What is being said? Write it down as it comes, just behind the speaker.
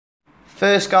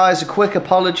First, guys, a quick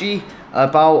apology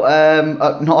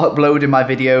about not uploading my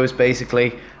videos,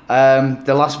 basically.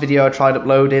 The last video I tried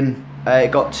uploading, it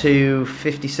got to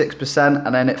 56%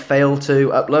 and then it failed to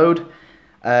upload.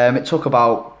 It took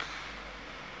about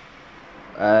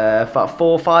 4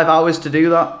 or 5 hours to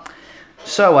do that.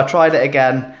 So I tried it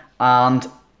again and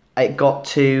it got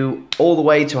to all the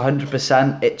way to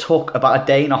 100%. It took about a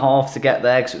day and a half to get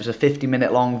there because it was a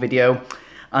 50-minute long video.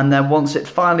 And then once it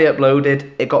finally uploaded,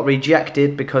 it got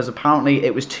rejected because apparently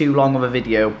it was too long of a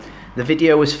video. The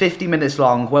video was 50 minutes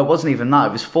long. Well, it wasn't even that,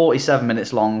 it was 47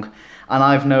 minutes long. And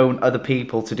I've known other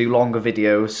people to do longer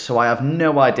videos, so I have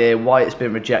no idea why it's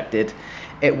been rejected.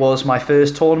 It was my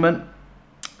first tournament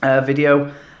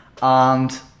video,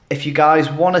 and if you guys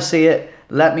want to see it,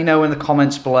 let me know in the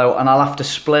comments below, and I'll have to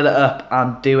split it up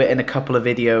and do it in a couple of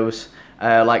videos,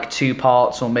 like 2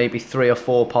 parts or maybe 3 or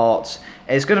 4 parts.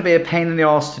 It's going to be a pain in the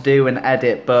arse to do and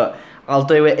edit, but I'll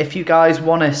do it. If you guys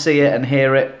want to see it and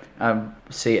hear it,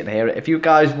 if you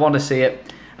guys want to see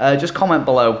it, just comment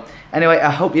below. Anyway, I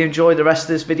hope you enjoyed the rest of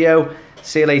this video.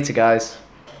 See you later, guys.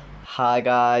 Hi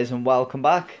guys, and welcome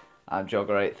back. I'm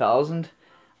Jogger8000, and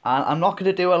I'm not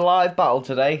going to do a live battle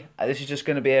today. This is just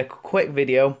going to be a quick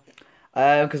video,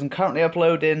 because I'm currently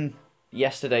uploading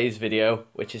yesterday's video,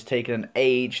 which has taken an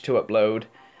age to upload.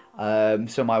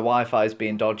 So my Wi-Fi is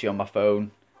being dodgy on my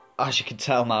phone, as you can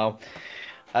tell now.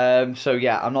 So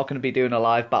yeah, I'm not going to be doing a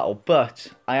live battle, but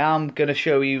I am going to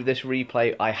show you this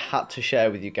replay I had to share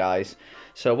with you guys.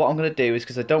 So what I'm going to do is,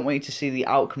 because I don't want you to see the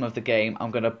outcome of the game, I'm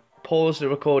going to pause the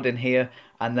recording here,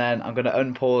 and then I'm going to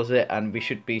unpause it, and we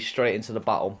should be straight into the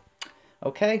battle.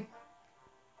 Okay?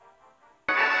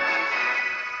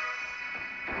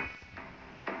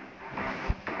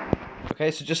 Okay,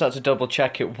 so just had to double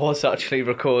check it was actually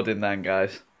recording then,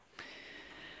 guys.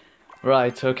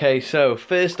 Right, okay, so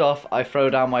first off, I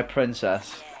throw down my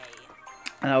princess.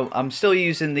 Now, I'm still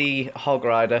using the Hog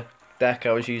Rider deck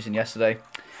I was using yesterday.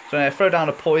 So I throw down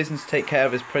a poison to take care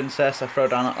of his princess. I throw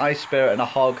down an ice spirit and a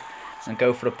hog and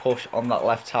go for the push on that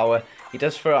left tower. He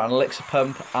does throw out an elixir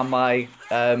pump, and my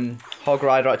Hog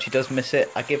Rider actually does miss it.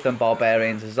 I give them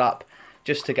barbarians a zap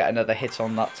just to get another hit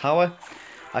on that tower.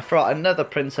 I throw out another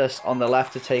princess on the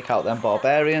left to take out them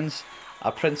barbarians.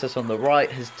 Our princess on the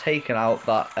right has taken out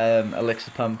that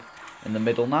elixir pump in the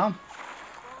middle now.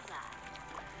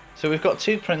 So we've got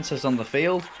 2 princes on the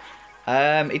field.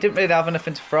 He didn't really have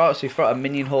anything to throw out, so he threw out a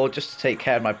minion horde just to take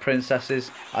care of my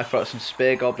princesses. I threw out some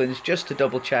spear goblins just to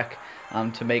double check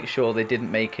and to make sure they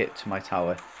didn't make it to my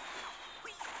tower.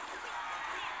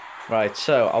 Right,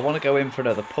 so I want to go in for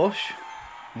another push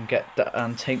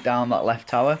and take down that left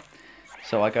tower.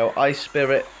 So I go Ice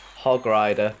Spirit, Hog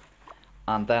Rider,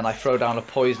 and then I throw down a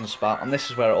poison spell, and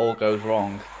this is where it all goes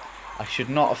wrong. I should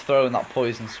not have thrown that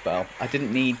poison spell. I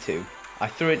didn't need to. I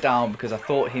threw it down because I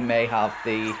thought he may have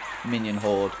the minion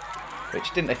horde,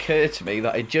 which didn't occur to me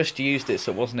that I just used it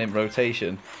so it wasn't in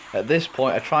rotation. At this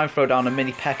point I try and throw down a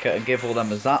mini P.E.K.K.A. and give all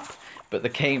them a zap, but the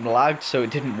game lagged so it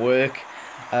didn't work.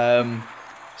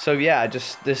 So yeah,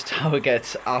 this tower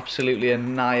gets absolutely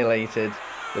annihilated.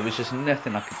 There was just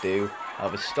nothing I could do. I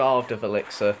was starved of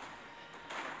elixir.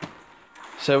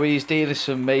 So he's dealing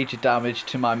some major damage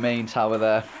to my main tower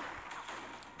there.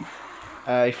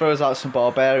 He throws out some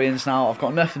barbarians now. I've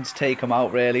got nothing to take him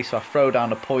out really, so I throw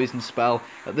down a poison spell.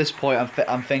 At this point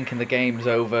I'm thinking the game's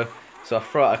over, so I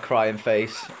throw out a crying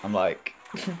face. I'm like,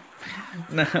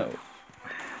 no.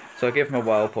 So I give him a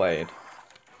well played.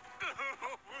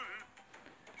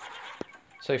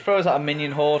 So he throws out a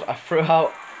minion horde. I threw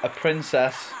out a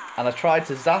princess and I tried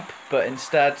to zap, but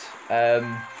instead a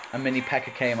mini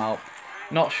P.E.K.K.A. came out.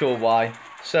 Not sure why.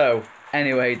 So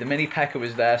anyway, the mini P.E.K.K.A.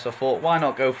 was there, so I thought, why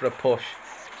not go for a push?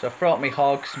 So I threw out my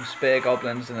hog, some spear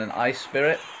goblins, and an ice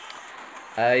spirit.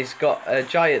 He's got a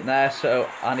giant there,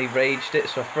 and he raged it,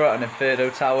 so I threw out an inferno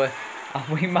tower, and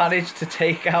we managed to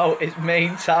take out his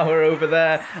main tower over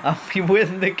there, and we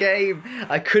win the game.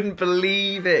 I couldn't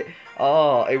believe it.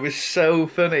 Oh, it was so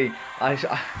funny.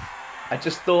 I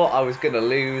just thought I was going to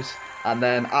lose, and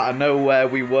then out of nowhere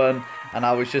we won, and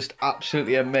I was just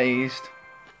absolutely amazed.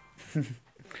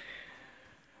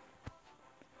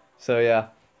 So yeah,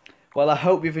 well, I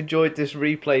hope you've enjoyed this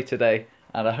replay today,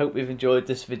 and I hope you've enjoyed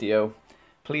this video.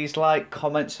 Please like,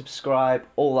 comment, subscribe,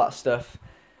 all that stuff.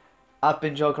 I've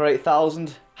been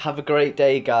Jogger8000. Have a great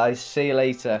day, guys. See you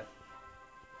later.